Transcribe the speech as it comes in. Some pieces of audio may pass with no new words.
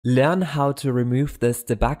Learn how to remove this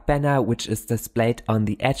debug banner, which is displayed on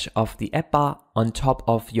the edge of the app bar on top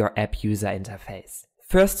of your app user interface.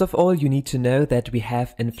 First of all, you need to know that we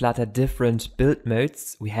have in Flutter different build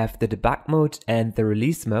modes. We have the debug mode and the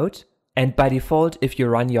release mode. And by default, if you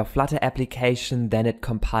run your Flutter application, then it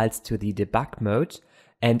compiles to the debug mode.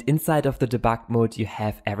 And inside of the debug mode, you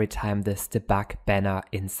have every time this debug banner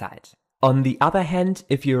inside. On the other hand,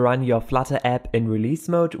 if you run your Flutter app in release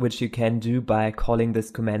mode, which you can do by calling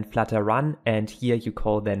this command flutter run, and here you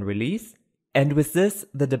call then release. And with this,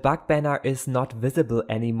 the debug banner is not visible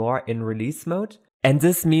anymore in release mode. And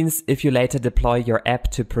this means if you later deploy your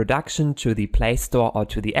app to production, to the Play Store or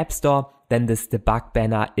to the App Store, then this debug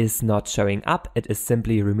banner is not showing up. It is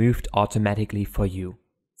simply removed automatically for you.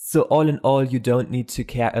 So all in all, you don't need to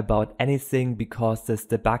care about anything because this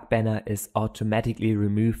debug banner is automatically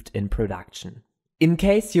removed in production. In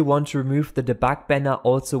case you want to remove the debug banner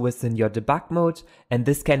also within your debug mode, and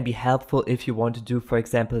this can be helpful if you want to do, for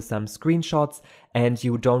example, some screenshots and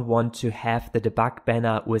you don't want to have the debug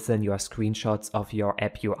banner within your screenshots of your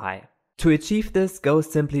app UI. To achieve this, go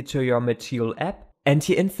simply to your material app, and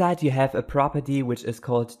here inside you have a property which is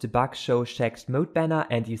called debug show checked mode banner,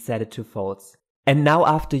 and you set it to false. And now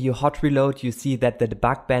after you hot reload, you see that the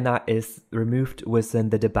debug banner is removed within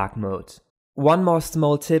the debug mode. One more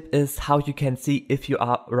small tip is how you can see if you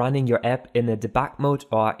are running your app in a debug mode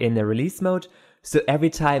or in a release mode. So every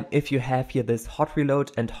time if you have here this hot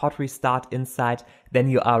reload and hot restart inside, then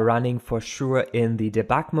you are running for sure in the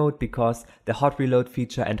debug mode because the hot reload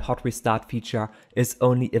feature and hot restart feature is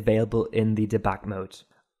only available in the debug mode.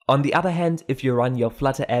 On the other hand, if you run your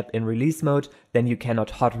Flutter app in release mode, then you cannot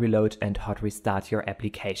hot reload and hot restart your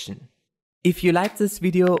application. If you liked this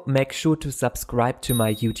video, make sure to subscribe to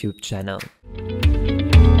my YouTube channel.